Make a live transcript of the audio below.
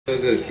So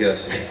good,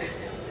 Kelsey.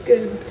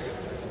 Good.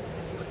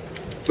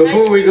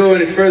 Before we go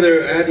any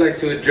further, I'd like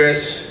to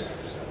address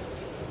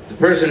the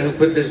person who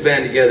put this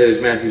band together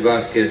is Matthew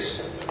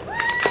Vasquez.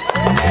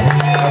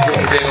 I'll give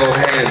him a big old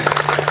hand.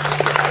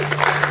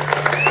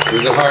 It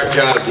was a hard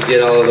job to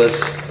get all of us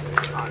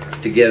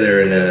together,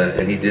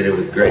 and he did it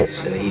with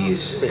grace and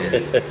ease,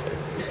 and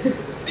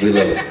we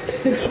love it.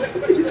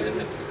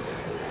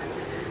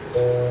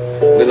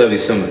 We love you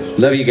so much.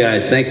 Love you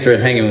guys. Thanks for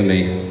hanging with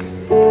me.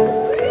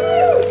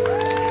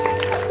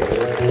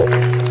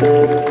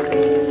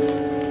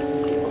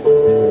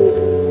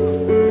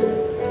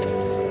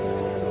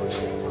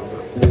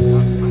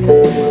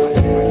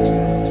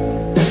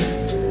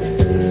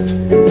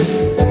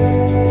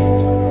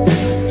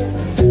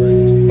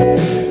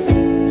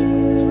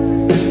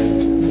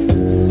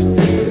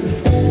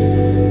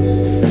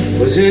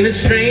 Was in a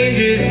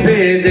stranger's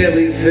bed that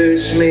we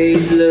first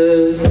made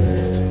love.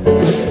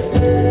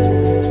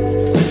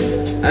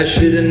 I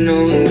should have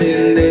known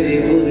then that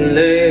it wouldn't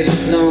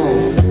last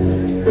long.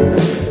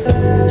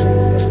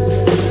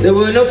 There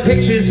were no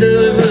pictures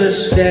of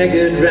us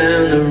staggered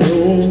round the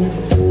room.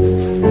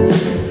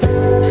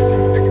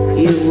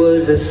 It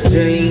was a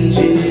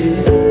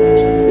stranger's bed.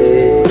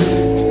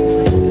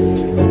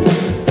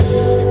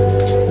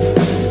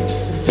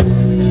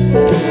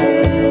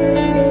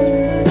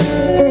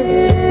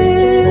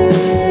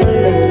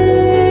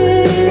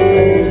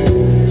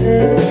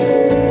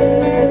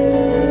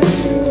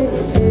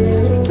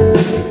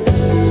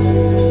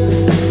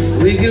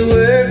 We could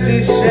work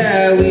this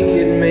out, we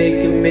could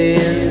make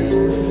amends.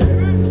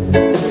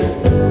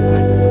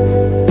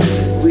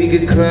 We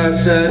could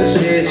cross our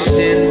chest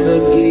and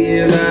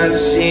forgive our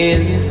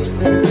sins.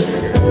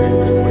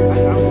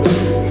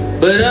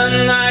 But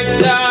unlike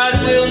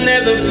God, we'll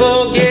never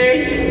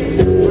forget.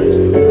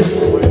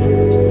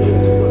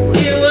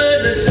 It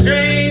was a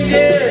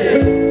stranger.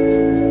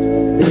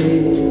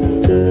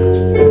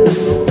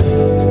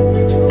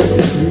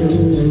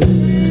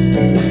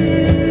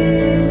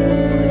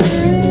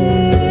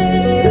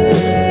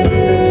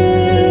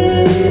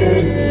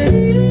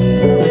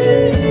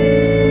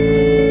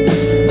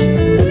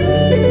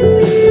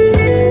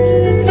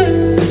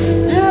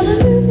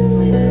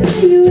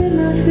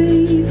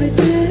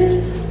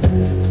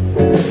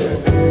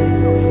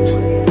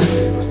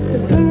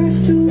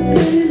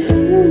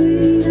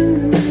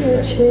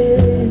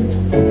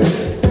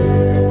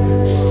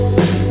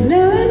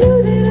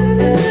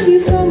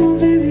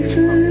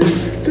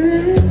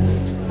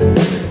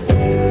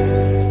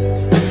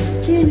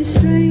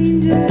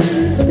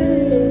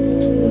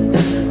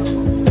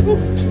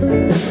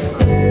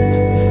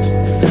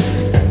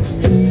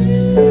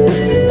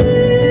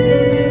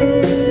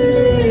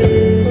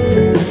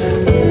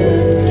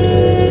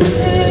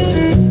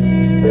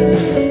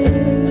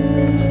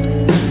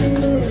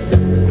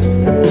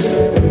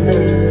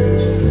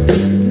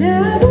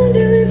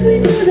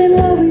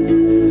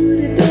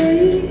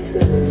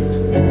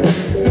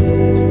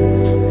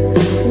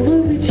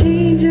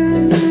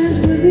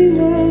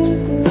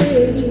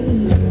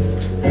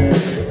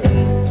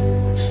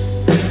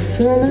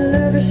 From a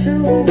lover so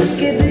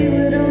wicked we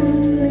would